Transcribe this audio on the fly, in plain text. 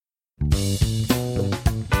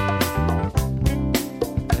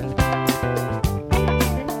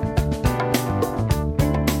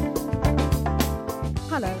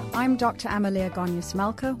Dr. Amalia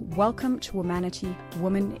Gonyas-Malka. Welcome to Womanity,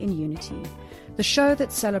 Women in Unity, the show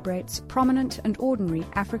that celebrates prominent and ordinary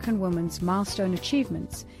African women's milestone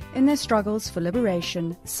achievements in their struggles for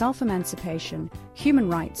liberation, self-emancipation, human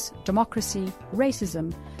rights, democracy,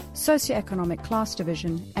 racism, socioeconomic class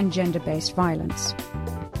division, and gender-based violence.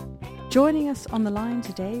 Joining us on the line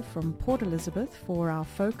today from Port Elizabeth for our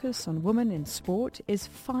focus on women in sport is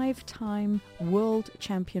five-time world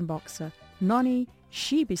champion boxer Noni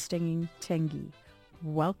Shibistinging Tengi.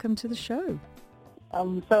 Welcome to the show.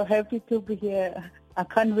 I'm so happy to be here. I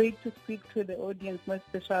can't wait to speak to the audience, most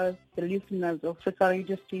especially the listeners of the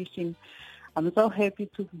radio station. I'm so happy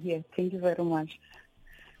to be here. Thank you very much.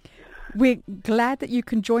 We're glad that you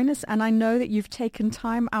can join us, and I know that you've taken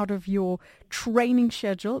time out of your training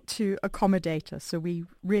schedule to accommodate us, so we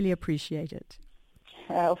really appreciate it.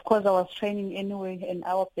 Of course, I was training anyway an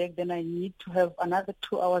hour back, then I need to have another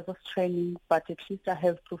 2 hours of training, but at least I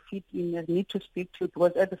have to fit in. I need to speak to,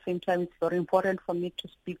 because at the same time it's very important for me to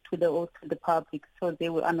speak to the public so they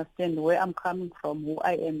will understand where I'm coming from, who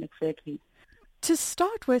I am exactly. To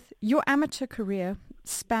start with, your amateur career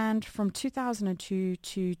spanned from 2002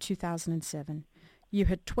 to 2007. You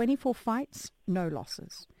had 24 fights, no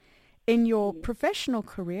losses. In your professional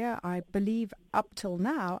career, I believe up till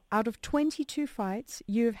now, out of 22 fights,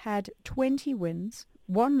 you've had 20 wins,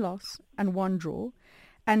 1 loss and 1 draw.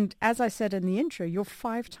 And as I said in the intro, you're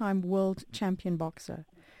 5-time world champion boxer.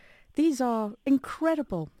 These are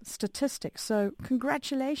incredible statistics, so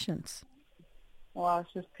congratulations. Wow,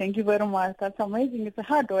 just thank you very much. That's amazing. It's a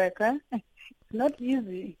hard work, huh? It's not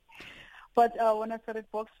easy. But when I started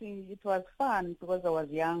boxing, it was fun because I was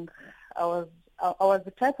young. I was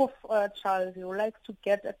the type of child who likes to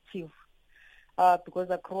get active because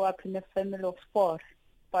I grew up in a family of sport,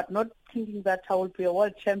 but not thinking that I would be a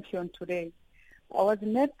world champion today. I was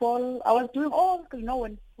in netball. I was doing all,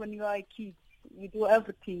 when you are a kid, you do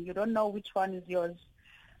everything. You don't know which one is yours.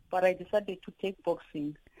 But I decided to take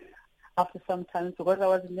boxing after some time because I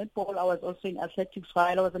was in netball. I was also in athletics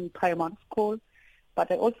while I was in primary school. But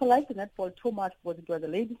I also liked the netball too much because it was a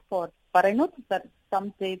lady sport. But I noticed that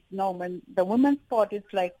some days, when the women's sport is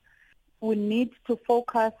like we need to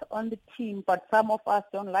focus on the team, but some of us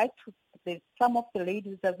don't like to. Some of the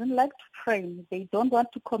ladies doesn't like to train. They don't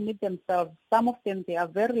want to commit themselves. Some of them, they are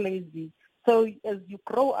very lazy. So as you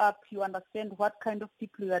grow up, you understand what kind of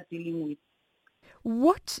people you are dealing with.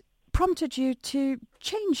 What prompted you to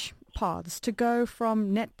change paths, to go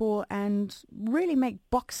from netball and really make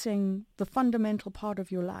boxing the fundamental part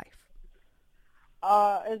of your life?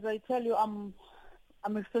 As I tell you, I'm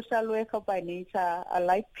a social worker by nature. I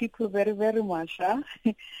like people very, very much.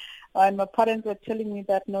 And my parents were telling me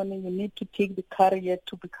that, no, you need to take the career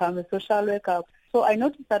to become a social worker. So I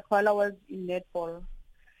noticed that while I was in netball,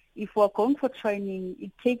 if we're going for training,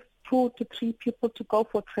 it takes 2 to 3 people to go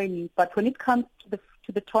for training. But when it comes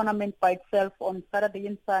to the tournament by itself on Saturday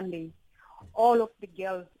and Sunday, all of the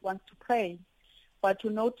girls want to play. But you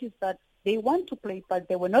notice that they want to play, but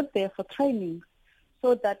they were not there for training.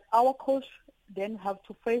 So that our coach then have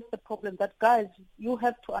to face the problem that, guys, you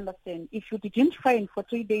have to understand, if you didn't train for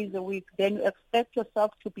 3 days a week, then you expect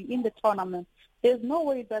yourself to be in the tournament. There's no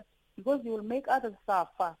way that, because you will make others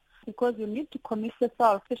suffer, because you need to commit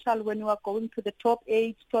yourself, especially when you are going to the top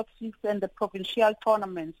 8, top 6, and the provincial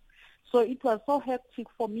tournaments. So it was so hectic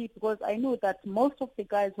for me because I knew that most of the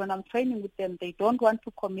guys, when I'm training with them, they don't want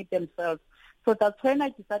to commit themselves. So that's when I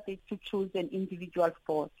decided to choose an individual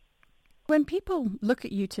sport. When people look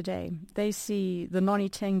at you today, they see the Noni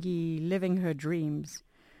Tengi living her dreams.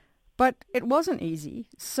 But it wasn't easy.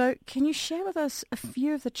 So can you share with us a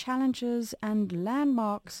few of the challenges and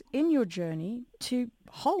landmarks in your journey to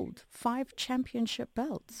hold 5 championship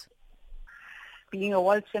belts? Being a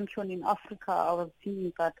world champion in Africa, I was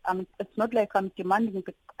thinking that it's not like I'm demanding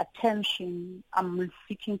the attention. I'm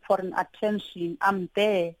seeking for an attention. I'm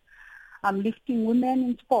there. I'm lifting women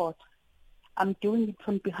in sport. I'm doing it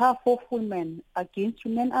on behalf of women against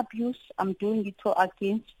women abuse. I'm doing it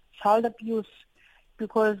against child abuse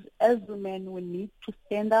because as women, we need to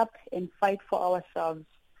stand up and fight for ourselves.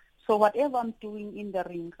 So whatever I'm doing in the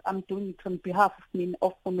ring, I'm doing it on behalf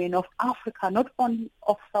of women of Africa, not only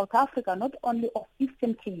of South Africa, not only of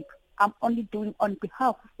Eastern Cape. I'm only doing on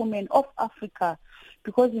behalf of women of Africa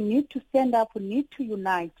because we need to stand up, we need to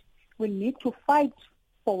unite, we need to fight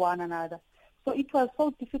for one another. So it was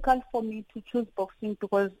so difficult for me to choose boxing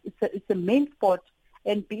because it's a male sport,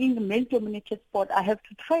 and being a male-dominated sport, I have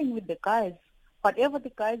to train with the guys. Whatever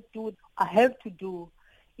the guys do, I have to do.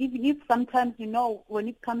 Even if sometimes, when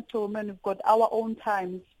it comes to women, we've got our own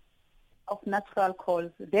times of natural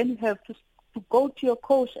calls. Then you have to to go to your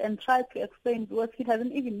coach and try to explain because he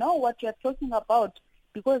doesn't even know what you're talking about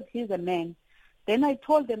because he's a man. Then I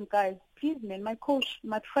told them, guys, please, man, my coach,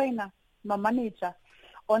 my trainer, my manager,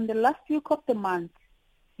 on the last week of the month,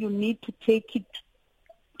 you need to take it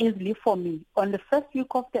easily for me. On the first week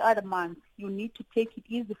of the other month, you need to take it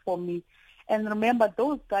easy for me. And remember,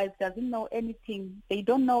 those guys doesn't know anything. They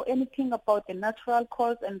don't know anything about the natural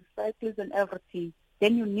cause and cycles and everything.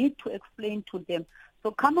 Then you need to explain to them. So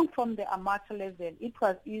coming from the amateur level, it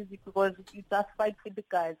was easy because you just fight with the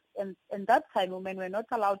guys. And that time, women were not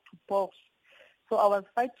allowed to box. So I was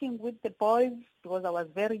fighting with the boys because I was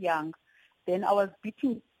very young. Then I was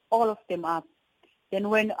beating all of them up. Then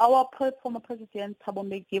when our former president, Thabo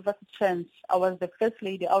Mbeki, gave us a chance, I was the first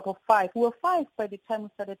lady out of 5. We were 5 by the time we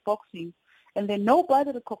started boxing. And then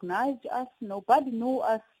nobody recognized us, nobody knew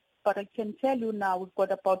us. But I can tell you now, we've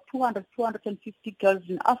got about 200, 250 girls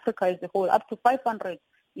in Africa as a whole, up to 500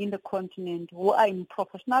 in the continent who are in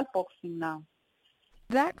professional boxing now.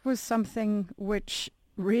 That was something which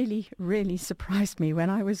really, really surprised me when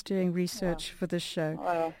I was doing research for this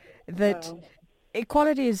show.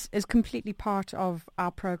 Equality is completely part of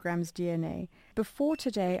our program's DNA. Before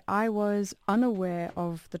today, I was unaware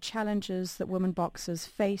of the challenges that women boxers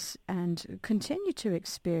face and continue to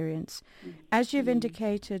experience. As you've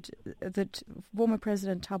indicated, that former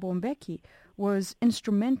President Thabo Mbeki was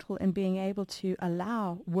instrumental in being able to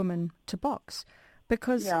allow women to box.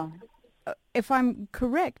 Because if I'm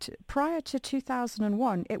correct, prior to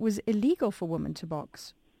 2001, it was illegal for women to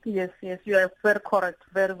box. Yes, you are very correct,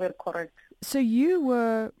 very, very correct. So you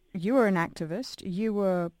were an activist. You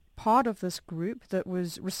were part of this group that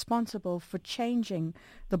was responsible for changing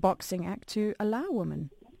the Boxing Act to allow women.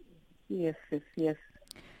 Yes.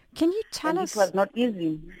 Can you tell us? It was not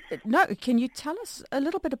easy. No. Can you tell us a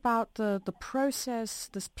little bit about the process,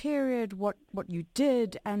 this period, what you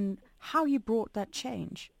did, and how you brought that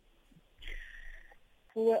change?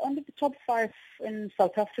 We were under the top 5 in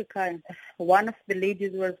South Africa. One of the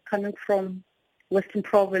ladies was coming from Western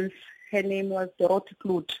Province. Her name was Dorothy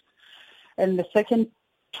Kloot. And the second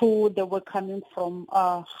 2, they were coming from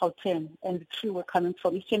Gauteng, and the 3 were coming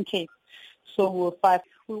from Eastern Cape. So we were 5.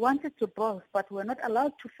 We wanted to box, but we were not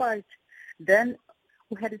allowed to fight. Then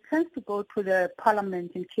we had a chance to go to the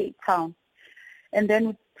parliament in Cape Town. And then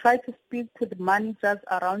we tried to speak to the managers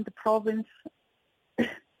around the province.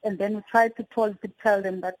 And then we tried to tell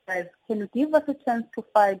them that, guys, can you give us a chance to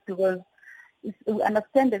fight because we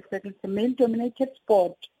understand that it's a male-dominated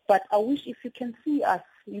sport, but I wish if you can see us,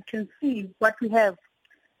 you can see what we have.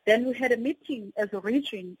 Then we had a meeting as a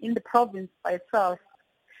region in the province by itself.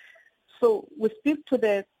 So we speak to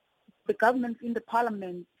the government in the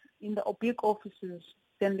parliament, in the big offices.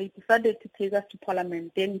 Then they decided to take us to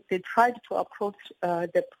parliament. Then they tried to approach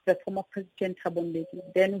the former president, Thabo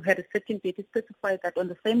Mbeki. Then we had a certain date to specify that on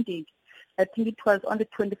the same day. I think it was on the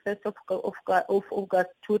 21st of August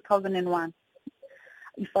 2001,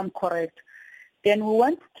 if I'm correct. Then we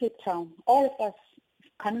went to Cape Town, all of us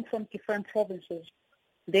coming from different provinces.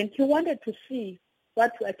 Then he wanted to see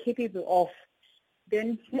what we are capable of.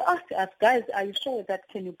 Then he asked us, guys, are you sure that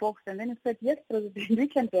can you box? And then he said, yes, President, we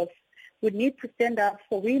can box. We need to stand up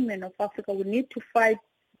for women of Africa. We need to fight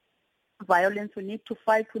violence. We need to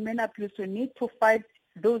fight women abuse. We need to fight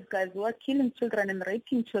those guys who are killing children and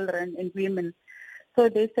raping children and women. So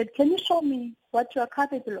they said, can you show me what you are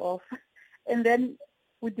capable of? And then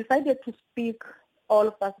we decided to speak, all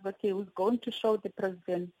of us, okay, who's going to show the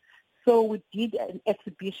president. So we did an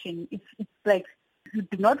exhibition. It's like you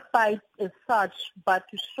do not fight as such, but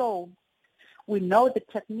to show we know the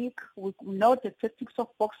technique, we know the tactics of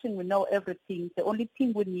boxing, we know everything. The only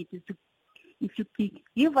thing we need is to, if you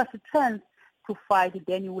give us a chance to fight,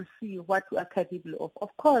 then you will see what we are capable of.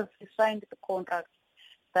 Of course, we signed the contract.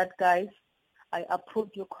 That, guys, I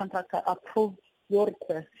approved your contract, I approved your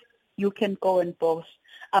request. You can go and box.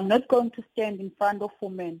 I'm not going to stand in front of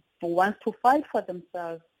women who want to fight for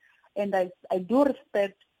themselves. And I do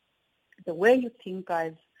respect the way you think,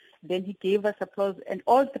 guys. Then he gave us applause. And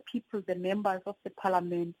all the people, the members of the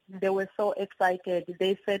parliament, they were so excited.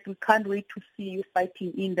 They said, we can't wait to see you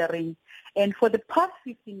fighting in the ring. And for the past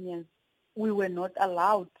 15 years, we were not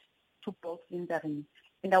allowed to box in the ring.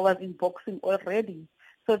 And I was in boxing already.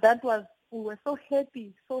 So that was, we were so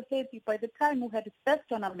happy, so happy. By the time we had the first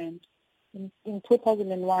tournament in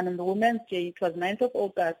 2001 on the Women's Day, it was 9th of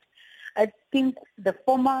August, I think the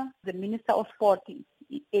Minister of Sport,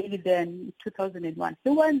 early then, in 2001, he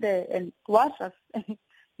went there and watched us.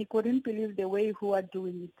 He couldn't believe the way we were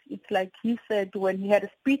doing it. It's like he said, when he had a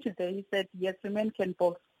speech there, he said, yes, women can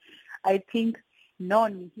box. I think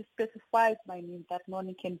Noni, he specified my name, that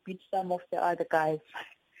Noni can beat some of the other guys.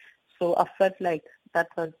 So I felt like that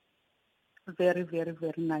was very, very,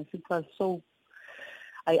 very nice. It was so,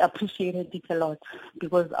 I appreciated it a lot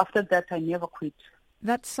because after that I never quit.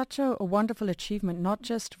 That's such a wonderful achievement, not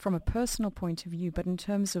just from a personal point of view, but in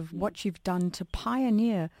terms of what you've done to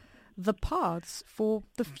pioneer the paths for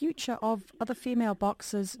the future of other female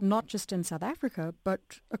boxers, not just in South Africa,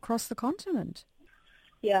 but across the continent.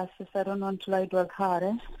 Yes, I don't want to lie, it was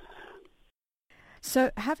hard. So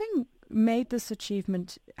having made this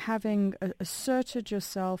achievement, having asserted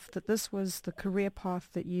yourself that this was the career path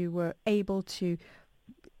that you were able to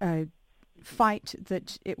fight,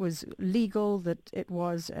 that it was legal, that it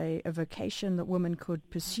was a vocation that women could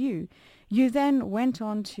pursue, you then went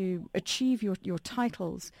on to achieve your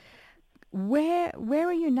titles. Where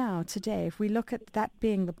are you now today? If we look at that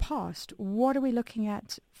being the past, what are we looking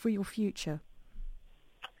at for your future?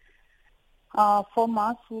 For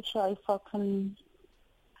my future,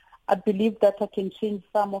 I believe that I can change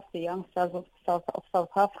some of the youngsters of South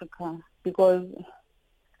Africa, because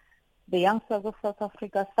the youngsters of South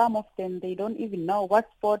Africa, some of them, they don't even know what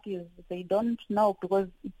sport is. They don't know because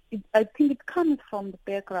I think it comes from the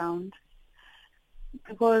background.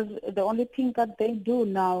 Because the only thing that they do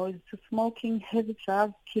now is smoking, heavy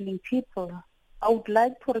drugs, killing people. I would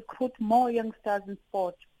like to recruit more youngsters in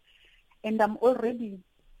sport, and I'm already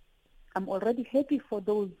happy for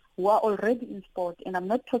those who are already in sport. And I'm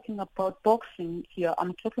not talking about boxing here.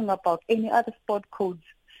 I'm talking about any other sport codes.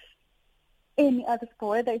 Any other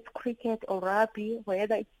sport, whether it's cricket or rugby,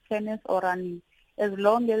 whether it's tennis or running, as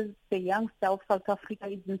long as the youngster of South Africa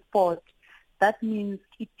is in sport, that means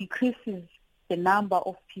it decreases the number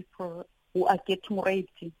of people who are getting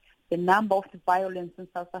raped, the number of the violence in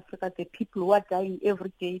South Africa, the people who are dying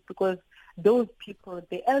every day, because those people,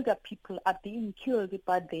 the elder people, are being killed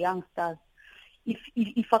by the youngsters.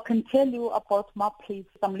 If I can tell you about my place,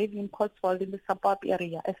 I'm living in Cotswold in the suburb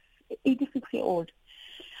area, an 86-year-old.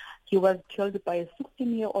 He was killed by a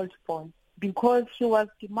 16-year-old boy because he was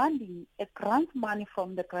demanding a grant money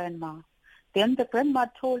from the grandma. Then the grandma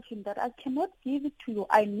told him that I cannot give it to you.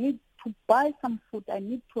 I need to buy some food. I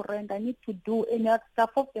need to rent. I need to do any other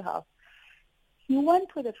stuff of the house. He went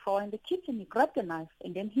to the drawer in the kitchen. He grabbed a knife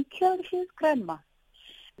and then he killed his grandma.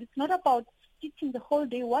 It's not about sitting the whole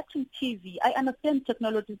day watching TV. I understand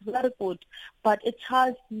technology is very good, but a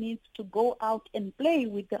child needs to go out and play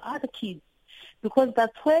with the other kids. Because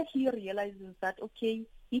that's where he realizes that, okay,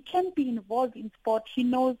 he can be involved in sport. He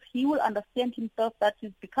knows, he will understand himself that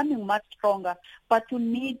he's becoming much stronger. But you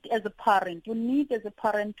need as a parent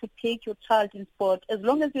to take your child in sport, as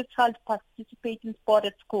long as your child participates in sport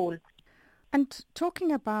at school. And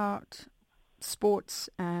talking about sports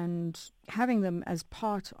and having them as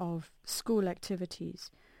part of school activities,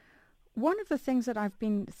 one of the things that I've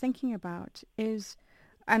been thinking about is,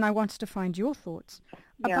 and I wanted to find your thoughts,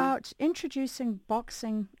 about introducing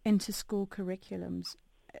boxing into school curriculums,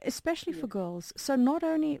 especially for girls. So not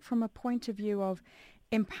only from a point of view of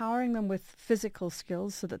empowering them with physical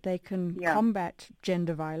skills so that they can combat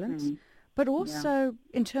gender violence, but also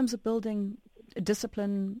in terms of building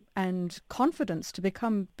discipline and confidence to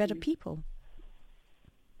become better people.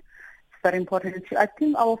 It's very important. I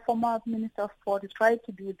think our former Minister of Sport is trying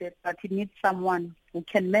to do that, but he needs someone who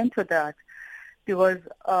can mentor that. Because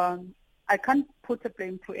I can't put the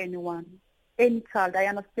blame to anyone. Any child, I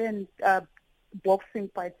understand boxing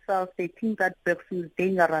by itself, they think that boxing is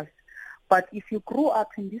dangerous. But if you grow up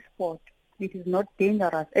in this sport, it is not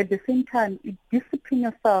dangerous. At the same time, you discipline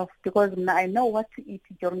yourself, because I know what to eat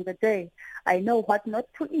during the day. I know what not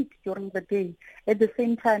to eat during the day. At the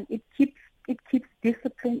same time, it keeps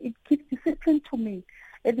discipline. It keeps discipline to me.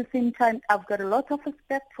 At the same time, I've got a lot of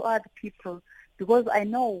respect to other people, because I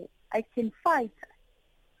know I can fight.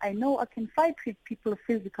 I know I can fight with people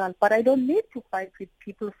physical, but I don't need to fight with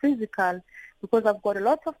people physical, because I've got a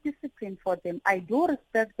lot of discipline for them. I do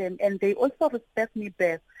respect them, and they also respect me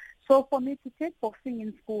back. So for me to take boxing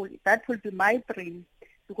in school, that will be my dream,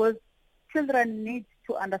 because children need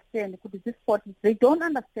to understand this sport. They don't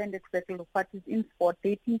understand exactly what is in sport.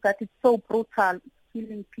 They think that it's so brutal,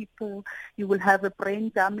 killing people. You will have a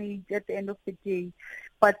brain damage at the end of the day.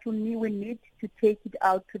 But to me, we need to take it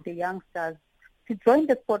out to the youngsters to join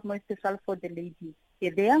the sport, more especially for the ladies.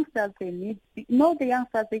 Yeah, the youngsters, the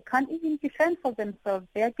youngsters, they can't even defend for themselves.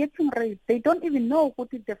 They are getting raped. They don't even know what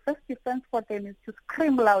is the first defense for them is to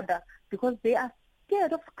scream louder, because they are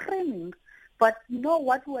scared of screaming. But you know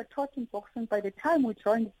what we were taught in boxing by the time we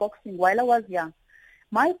joined boxing while I was young?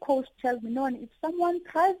 My coach tells me, no, if someone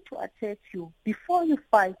tries to attack you, before you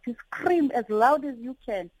fight, you scream as loud as you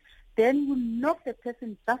can. Then you knock the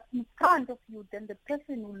person just in front of you. Then the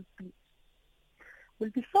person will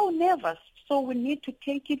be so nervous. So we need to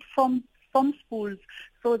take it from schools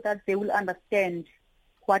so that they will understand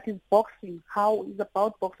what is boxing, how it's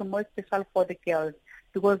about boxing, more special for the girls,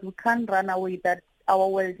 because we can't run away that our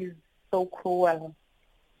world is so cruel.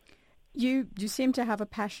 You seem to have a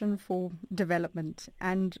passion for development,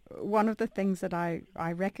 and one of the things that I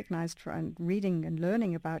recognized from reading and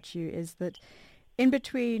learning about you is that in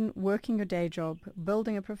between working your day job,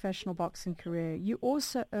 building a professional boxing career, you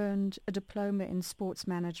also earned a diploma in sports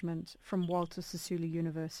management from Walter Sisulu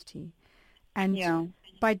University. And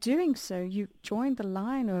by doing so, you joined the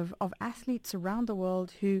line of athletes around the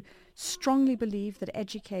world who strongly believe that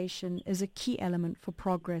education is a key element for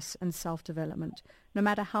progress and self-development, no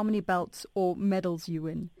matter how many belts or medals you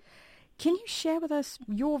win. Can you share with us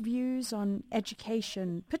your views on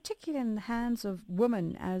education, particularly in the hands of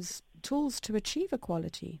women as tools to achieve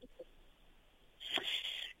equality?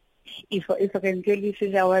 If I can tell you,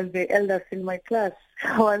 I was the eldest in my class.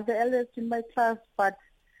 But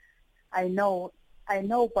I know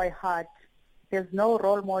by heart there's no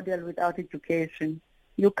role model without education.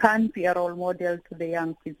 You can't be a role model to the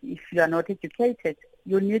young kids if you are not educated.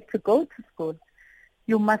 You need to go to school.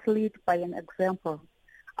 You must lead by an example.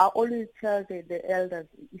 I always tell the elders,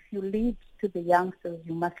 if you lead to the youngsters,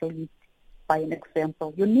 you must lead by an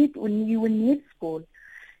example. You need school.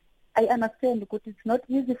 I understand because it's not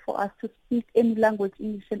easy for us to speak any language,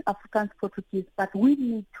 English and Afrikaans, Portuguese, but we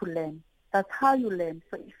need to learn. That's how you learn.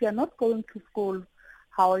 So if you're not going to school,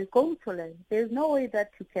 how are you going to learn? There's no way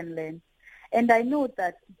that you can learn. And I know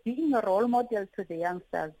that being a role model to the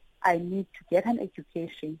youngsters, I need to get an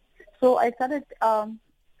education. So I started,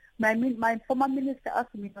 my former minister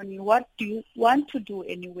asked me, what do you want to do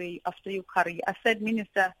anyway after your career? I said,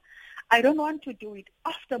 Minister, I don't want to do it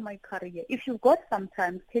after my career. If you've got some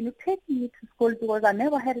time, can you take me to school? Because I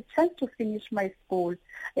never had a chance to finish my school.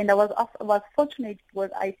 And I was fortunate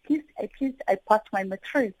because I passed my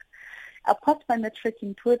matric. I passed my matric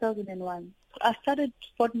in 2001. I started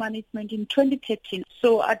sport management in 2013.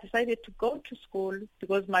 So I decided to go to school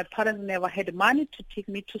because my parents never had money to take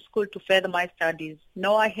me to school to further my studies.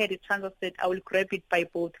 No, I had a chance of that. I will grab it by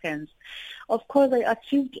both hands. Of course, I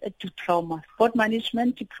achieved a diploma, sport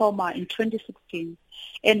management diploma in 2016.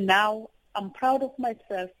 And now I'm proud of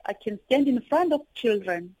myself. I can stand in front of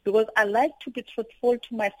children because I like to be truthful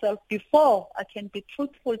to myself before I can be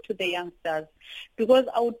truthful to the youngsters. Because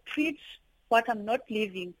I would preach what I'm not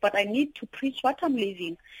living, but I need to preach what I'm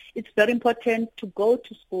living. It's very important to go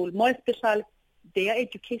to school, more especially their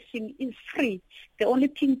education is free. The only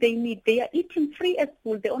thing they need, they are eating free at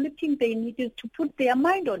school. The only thing they need is to put their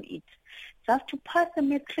mind on it, just to pass a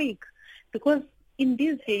matric. Because in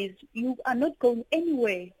these days, you are not going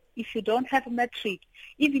anywhere if you don't have a matric.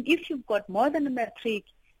 Even if you've got more than a matric,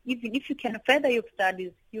 even if you can further your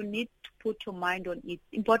studies, you need to put your mind on it.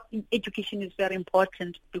 Education is very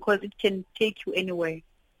important because it can take you anywhere.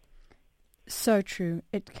 So true.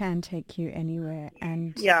 It can take you anywhere.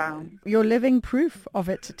 And you're living proof of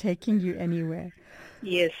it taking you anywhere.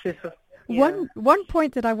 Yes. Yeah. One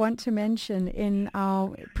point that I want to mention, in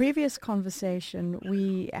our previous conversation,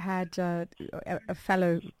 we had a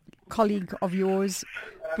fellow colleague of yours,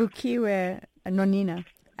 Bukiwe Nonina,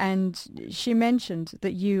 and she mentioned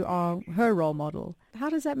that you are her role model. How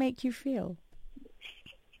does that make you feel?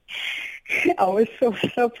 I was so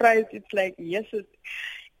surprised. It's like, yes,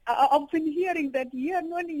 I've been hearing that,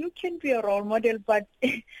 Noni, you can be a role model, but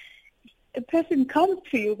a person comes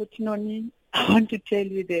to you with, Noni, I want to tell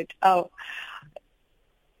you that,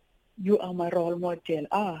 you are my role model.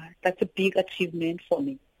 That's a big achievement for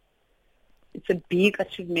me. It's a big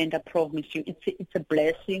achievement, I promise you. It's a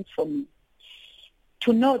blessing for me.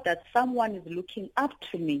 To know that someone is looking up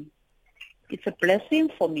to me, it's a blessing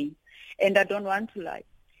for me. And I don't want to lie.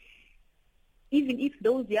 Even if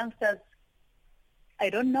those youngsters, I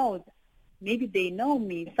don't know, maybe they know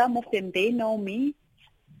me. Some of them, they know me.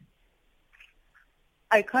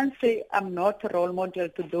 I can't say I'm not a role model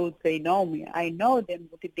to those they know me. I know them,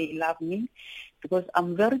 they love me because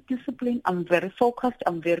I'm very disciplined, I'm very focused,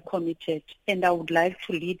 I'm very committed. And I would like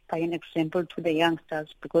to lead by an example to the youngsters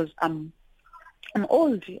because I'm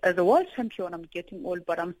old. As a world champion, I'm getting old,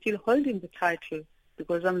 but I'm still holding the title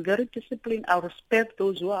because I'm very disciplined. I respect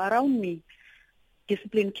those who are around me.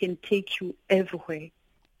 Discipline can take you everywhere.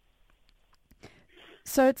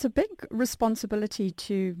 So it's a big responsibility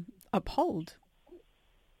to uphold.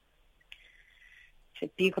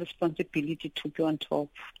 It's a big responsibility to be on top.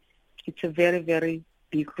 It's a very, very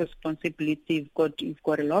big responsibility. You've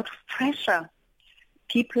got a lot of pressure.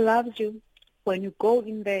 People love you. When you go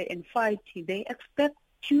in there and fight, they expect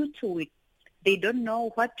you to it. They don't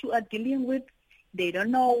know what you are dealing with. They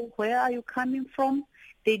don't know where are you coming from.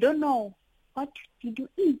 They don't know what did you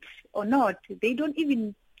eat or not? They don't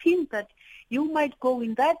even think that you might go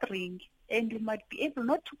in that ring and you might be able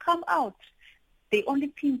not to come out. They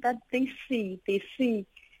only think that they see the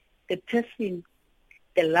person,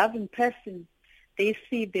 the loving person. They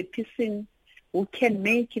see the person who can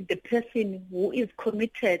make it, the person who is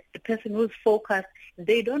committed, the person who is focused.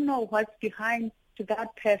 They don't know what's behind to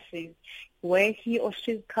that person, where he or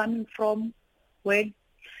she is coming from, where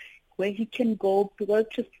he can go, because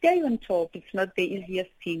to stay on top, it's not the easiest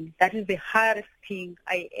thing. That is the hardest thing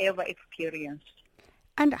I ever experienced.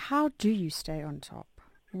 And how do you stay on top?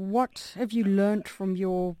 What have you learnt from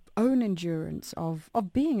your own endurance of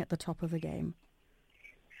being at the top of the game?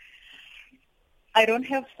 I don't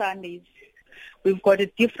have Sundays. We've got a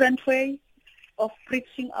different way of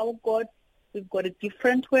preaching our God. We've got a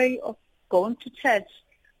different way of going to church.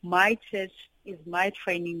 My church is my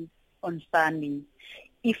training on Sunday.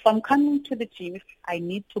 If I'm coming to the gym, I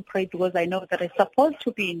need to pray because I know that I'm supposed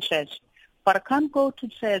to be in church. But I can't go to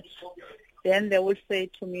church. Then they will say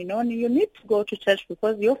to me, no, you need to go to church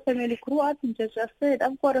because your family grew up in church. I said,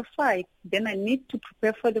 I've got a fight. Then I need to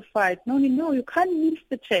prepare for the fight. No, you can't miss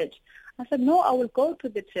the church. I said, no, I will go to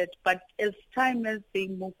the church. But as time as they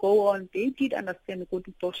go on, they did understand go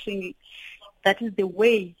to Toshingi. That is the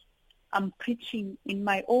way I'm preaching in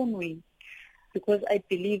my own way, because I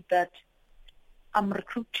believe that I'm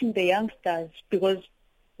recruiting the youngsters, because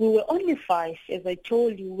we were only 5. As I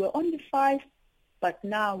told you, we were only 5, but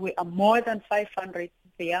now we are more than 500.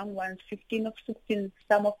 The young ones, 15 or 16,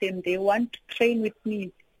 some of them, they want to train with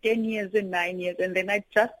me 10 years and 9 years. And then I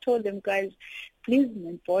just told them, guys, please,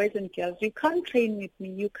 my boys and girls, you can't train with me.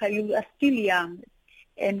 You are still young,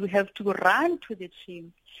 and we have to run to the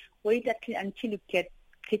gym. Wait until you get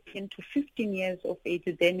 13 to 15 years of age,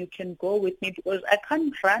 then you can go with me, because I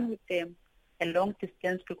can't run with them a long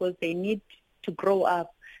distance because they need to grow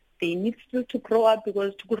up. They need still to grow up,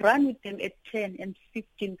 because to run with them at 10 and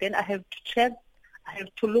 15, then I have to check, I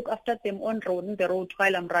have to look after them on the road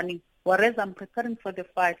while I'm running, whereas I'm preparing for the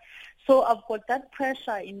fight. So I've got that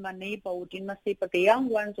pressure in my neighborhood, in my state, but the young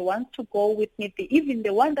ones want to go with me. Even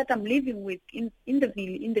the one that I'm living with in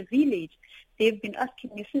the village, they've been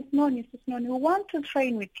asking me, Sis Noni, we want to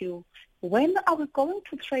train with you. When are we going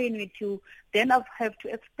to train with you? Then I have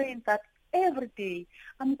to explain that every day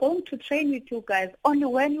I'm going to train with you guys only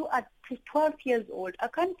when you are 12 years old. I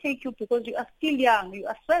can't take you because you are still young. You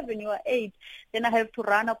are 7, you are 8. Then I have to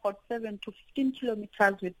run about 7 to 15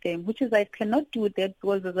 kilometers with them, which is I cannot do that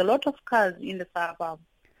because there's a lot of cars in the suburb.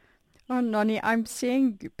 Oh, Noni, I'm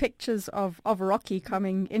seeing pictures of Rocky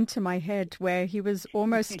coming into my head where he was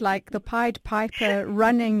almost like the Pied Piper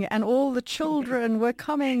running and all the children were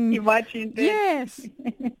coming. Imagine that. Yes.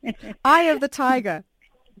 Eye of the tiger.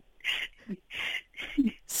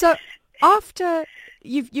 So after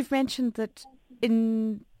you've mentioned that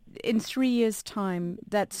in 3 years' time,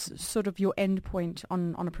 that's sort of your end point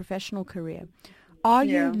on a professional career. Are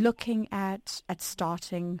you looking at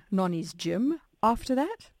starting Noni's gym after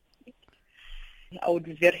that? I would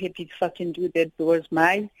be very happy if I can do that, because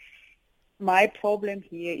my problem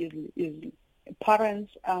here is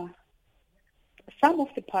parents. Some of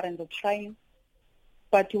the parents are trying,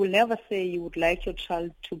 but you will never say you would like your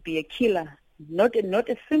child to be a killer. Not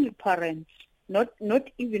a single parent, not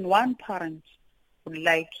even one parent would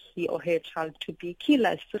like he or her child to be a killer,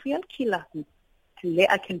 a serial killer.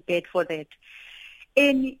 I can bet for that.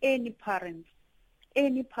 Any parent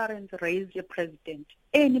raised a president.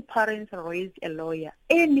 Any parent raised a lawyer.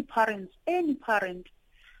 Any parent raised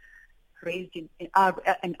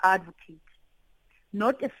an advocate.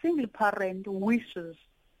 Not a single parent wishes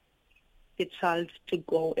the child to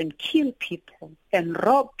go and kill people and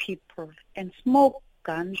rob people and smoke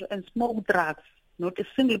guns and smoke drugs. Not a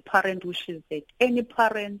single parent wishes that. Any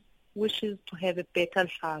parent wishes to have a better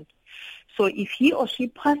child. So if he or she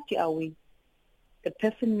passed away, the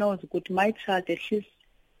person knows, good, my child, at least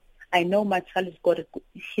I know my child has got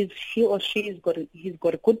he's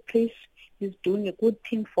got a good place. He's doing a good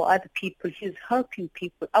thing for other people. He's helping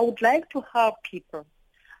people. I would like to help people.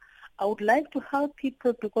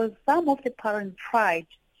 Because some of the parents tried,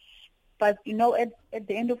 but at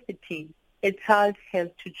the end of the day, a child has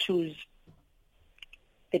to choose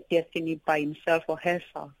the destiny by himself or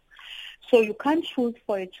herself. So you can't choose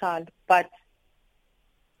for a child, but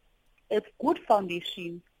a good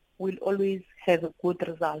foundation will always have a good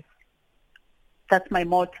result. That's my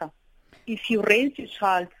motto. If you raise your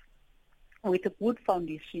child with a good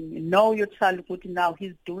foundation, you know your child good now,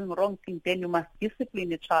 he's doing wrong thing, then you must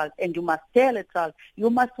discipline a child and you must tell a child, you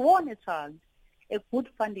must warn a child. A good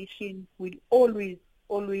foundation will always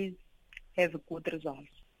have a good result.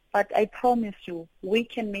 But I promise you, we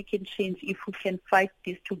can make a change if we can fight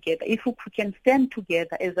this together. If we can stand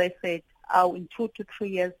together, as I said, in 2 to 3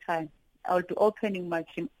 years' time, I will be opening my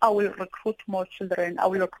gym. I will recruit more children. I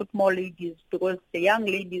will recruit more ladies, because the young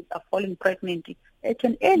ladies are falling pregnant at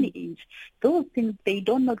an early age. Those things they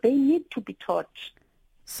don't know. They need to be taught.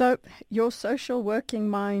 So your social working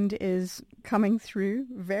mind is coming through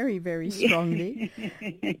very, very strongly.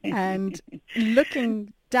 And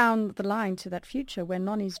looking down the line to that future when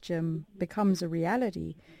Noni's Gym becomes a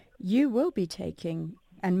reality, you will be taking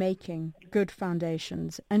and making good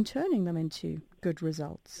foundations and turning them into good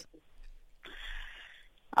results.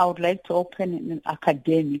 I would like to open an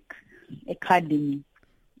academy,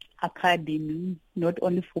 not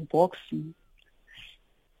only for boxing.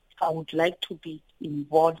 I would like to be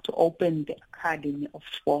involved to open the Academy of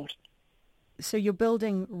Sport. So you're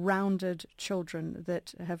building rounded children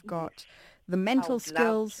that have got the mental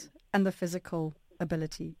skills and the physical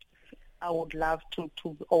ability. I would love to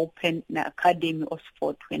open an Academy of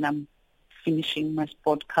Sport when I'm finishing my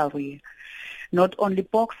sport career. Not only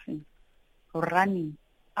boxing, running,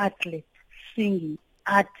 athletes, singing,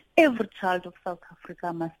 art. Every child of South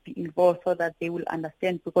Africa must be involved so that they will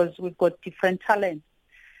understand, because we've got different talents.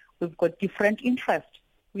 We've got different interests.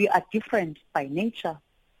 We are different by nature.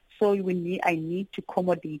 So I need to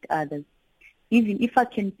accommodate others. Even if I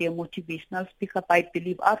can be a motivational speaker, I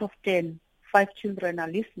believe out of 10, 5 children are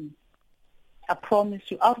listening. I promise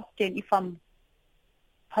you, out of 10, if I'm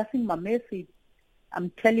passing my message,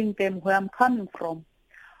 I'm telling them where I'm coming from,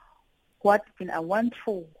 what I went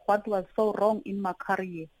through, what was so wrong in my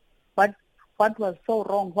career, what was so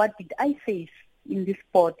wrong, what did I face in this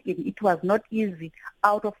sport. It was not easy.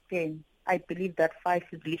 Out of 10, I believe that 5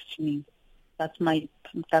 is listening. That's my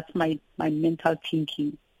mental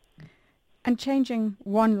thinking. And changing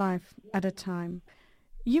one life at a time.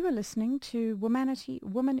 You are listening to Womanity,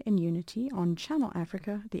 Woman in Unity on Channel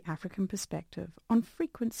Africa, The African Perspective, on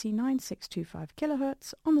frequency 9625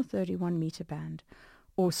 kilohertz on the 31 meter band.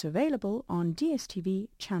 Also available on DSTV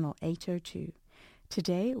Channel 802.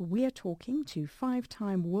 Today, we are talking to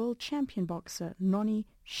 5-time world champion boxer Noni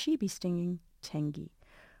Shibistinging Tengi.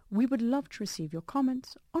 We would love to receive your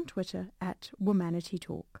comments on Twitter at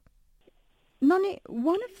WomanityTalk. Noni,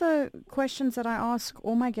 one of the questions that I ask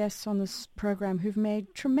all my guests on this program who've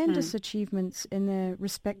made tremendous achievements in their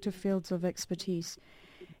respective fields of expertise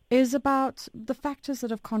is about the factors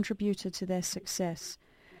that have contributed to their success.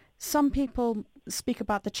 Some people speak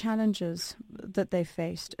about the challenges that they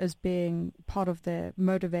faced as being part of their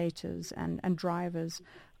motivators and drivers.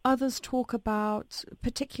 Others talk about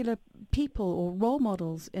particular people or role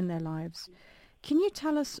models in their lives. Can you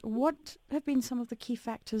tell us what have been some of the key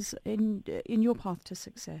factors in your path to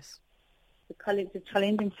success? The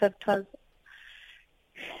challenging factors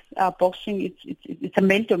are boxing. It's a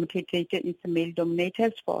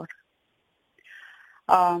male-dominated sport.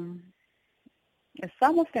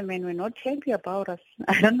 Some of the men were not happy about us.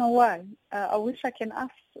 I don't know why. I wish I can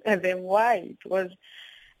ask them why.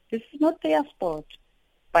 This is not their sport.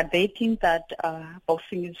 But they think that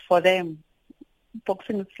boxing is for them.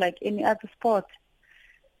 Boxing is like any other sport.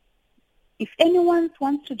 If anyone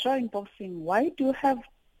wants to join boxing, why do you have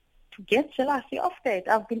to get jealousy of that?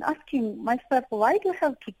 I've been asking myself, why do you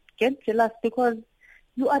have to get jealous? Because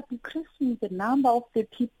you are decreasing the number of the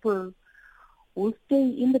people who stay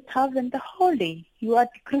in the tavern the whole day. You are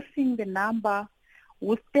decreasing the number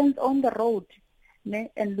who stands on the road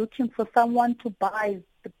and looking for someone to buy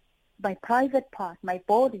my private part, my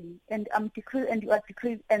body, and you are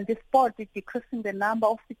decreasing, and the sport is decreasing the number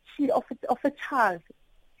of a child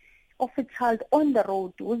on the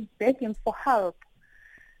road who's begging for help,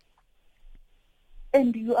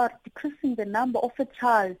 and you are decreasing the number of a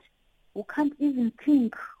child who can't even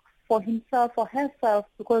think for himself or herself,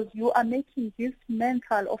 because you are making this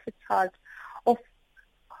mental of a child,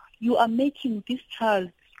 you are making this child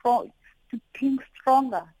strong, to think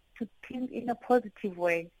stronger, to think in a positive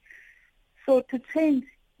way. So to change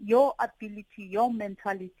your ability, your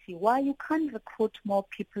mentality, why you can't recruit more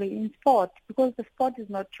people in sport, because the sport is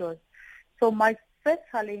not yours. So my first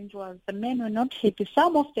challenge was the men were not happy.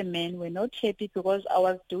 Some of the men were not happy because I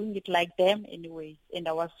was doing it like them anyway, and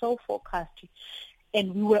I was so focused.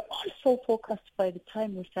 And we were all so focused by the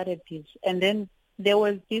time we started this. And then there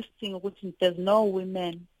was this thing which there's no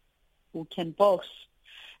women who can box.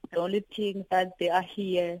 The only thing that they are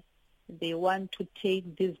here, they want to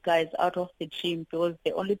take these guys out of the gym, because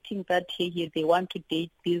the only thing that here they want to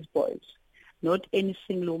date these boys. Not any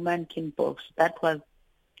single woman can box. That was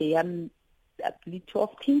their ability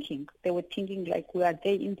of thinking. They were thinking like, we are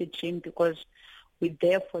there in the gym because we're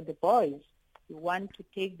there for the boys. We want to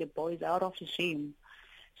take the boys out of the gym.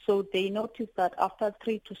 So they noticed that after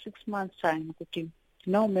 3 to 6 months' time,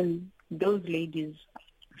 man, those ladies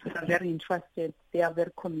are very interested. They are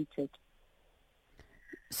very committed.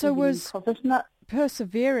 So was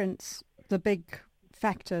perseverance the big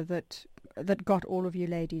factor that got all of you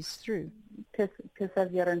ladies through?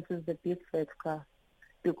 Perseverance is the big factor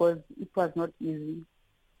because it was not easy.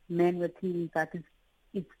 Men were thinking that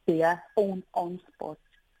it's their own sport.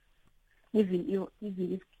 Even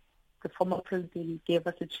if the former president gave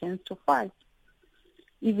us a chance to fight.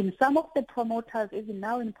 Even some of the promoters, even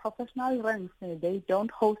now in professional ranks, they don't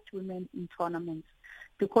host women in tournaments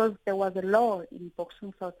because there was a law in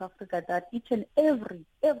Boxing South Africa that each and every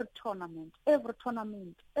tournament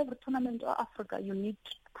of Africa, you need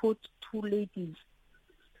to put 2 ladies.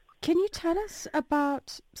 Can you tell us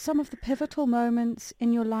about some of the pivotal moments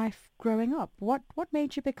in your life growing up? What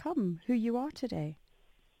made you become who you are today?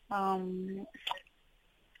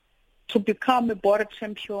 To become a border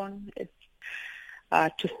champion,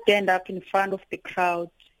 to stand up in front of the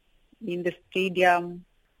crowd in the stadium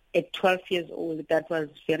at 12 years old, that was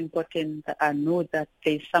very important. I know that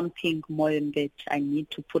there's something more than that. I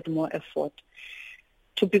need to put more effort.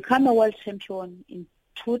 To become a world champion in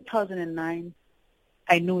 2009,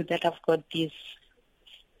 I knew that I've got this,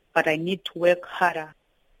 but I need to work harder.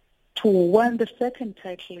 To win the second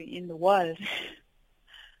title in the world,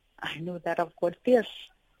 I know that I've got this,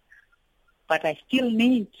 but I still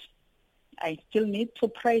need to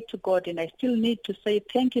pray to God, and I still need to say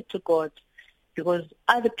thank you to God, because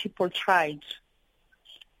other people tried,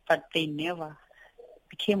 but they never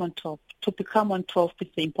became on top. To become on top is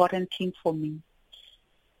the important thing for me.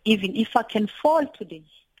 Even if I can fall today,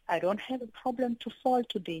 I don't have a problem to fall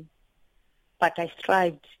today, but I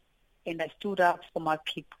strived and I stood up for my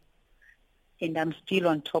people, and I'm still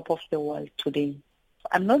on top of the world today.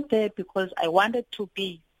 I'm not there because I wanted to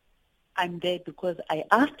be. I'm there because I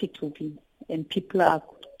asked it to be, and people are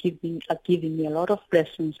giving me a lot of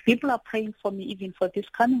blessings. People are praying for me even for this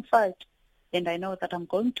coming fight, and I know that I'm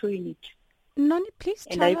going to win it. Nani, please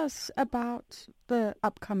tell us about the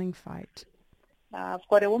upcoming fight. I've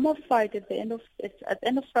got a women's fight at the end of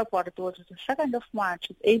February. It was the 2nd of March.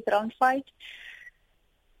 It's 8th round fight.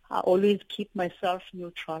 I always keep myself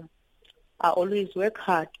neutral. I always work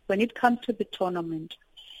hard. When it comes to the tournament,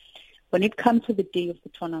 when it comes to the day of the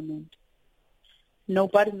tournament,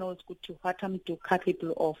 nobody knows what I'm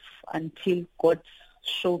capable of until God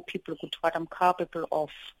shows people what I'm capable of.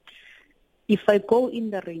 If I go in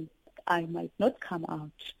the ring, I might not come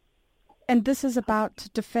out. And this is about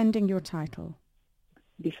defending your title?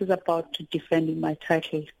 This is about defending my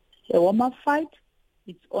title. A warm-up fight,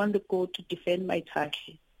 it's on the go to defend my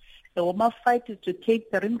title. A warm-up fight is to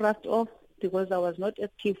take the ring rust off because I was not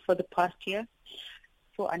active for the past year.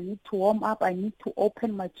 So I need to warm up. I need to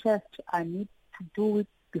open my chest. I need to do it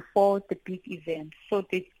before the big event. So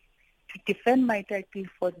to defend my title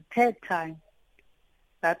for the 3rd time,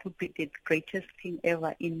 that would be the greatest thing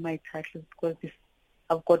ever in my title, because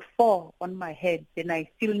I've got 4 on my head, and I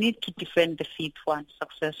still need to defend the 5th one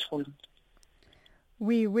successfully.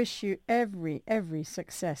 We wish you every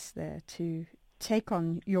success there to take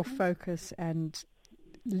on your focus and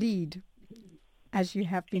lead as you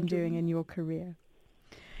have been doing in your career.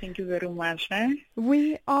 Thank you very much.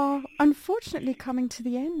 We are unfortunately coming to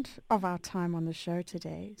the end of our time on the show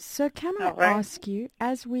today. So can I ask you,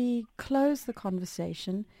 as we close the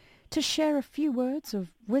conversation, to share a few words of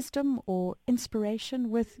wisdom or inspiration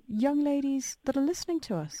with young ladies that are listening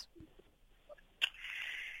to us?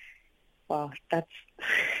 Wow,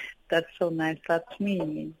 that's so nice. That's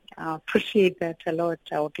me. I appreciate that a lot.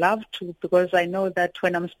 I would love to, because I know that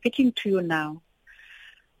when I'm speaking to you now,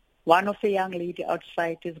 one of the young lady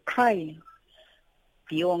outside is crying.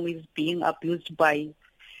 Dion is being abused by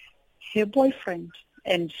her boyfriend,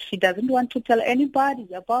 and she doesn't want to tell anybody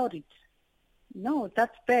about it. No,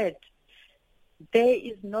 that's bad. There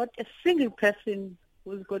is not a single person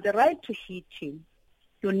who's got the right to hit you.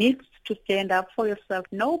 You need to stand up for yourself.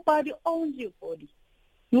 Nobody owns your body.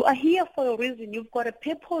 You are here for a reason. You've got a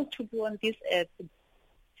purpose to be on this earth.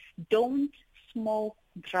 Don't smoke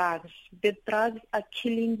drugs. The drugs are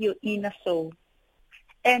killing your inner soul.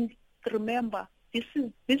 And remember,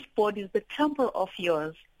 this body is the temple of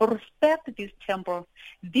yours. Respect this temple.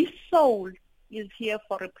 This soul is here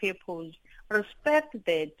for a purpose. Respect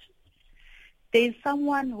that. There is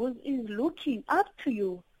someone who is looking up to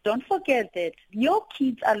you. Don't forget that. Your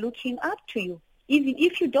kids are looking up to you. Even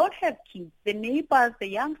if you don't have kids, the neighbors, the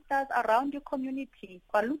youngsters around your community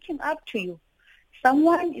are looking up to you.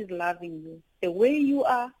 Someone is loving you the way you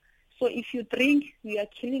are. So if you drink, you are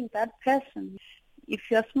killing that person. If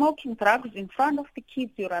you're smoking drugs in front of the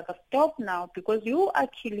kids, you rather stop now because you are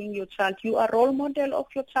killing your child. You are a role model of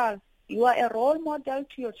your child. You are a role model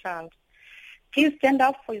to your child. Please stand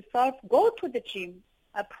up for yourself. Go to the gym.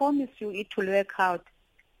 I promise you it will work out.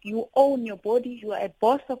 You own your body. You are a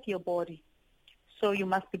boss of your body. So you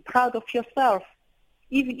must be proud of yourself.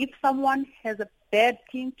 Even if someone has a bad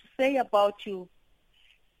thing to say about you,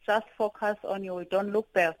 just focus on you. Don't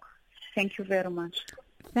look back. Thank you very much.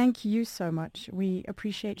 Thank you so much. We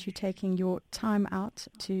appreciate you taking your time out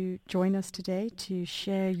to join us today to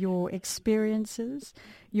share your experiences,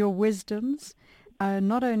 your wisdoms,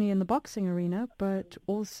 not only in the boxing arena, but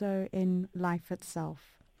also in life itself.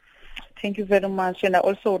 Thank you very much. And I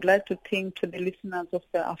also would like to thank to the listeners of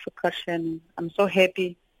the Africa Channel. I'm so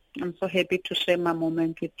happy to share my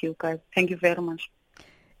moment with you guys. Thank you very much.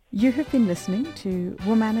 You have been listening to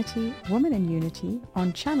Womanity, Women in Unity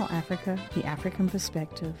on Channel Africa, The African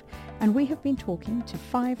Perspective. And we have been talking to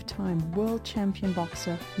 5-time world champion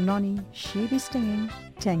boxer Nonnie Shebe Stinging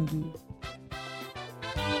Tengi.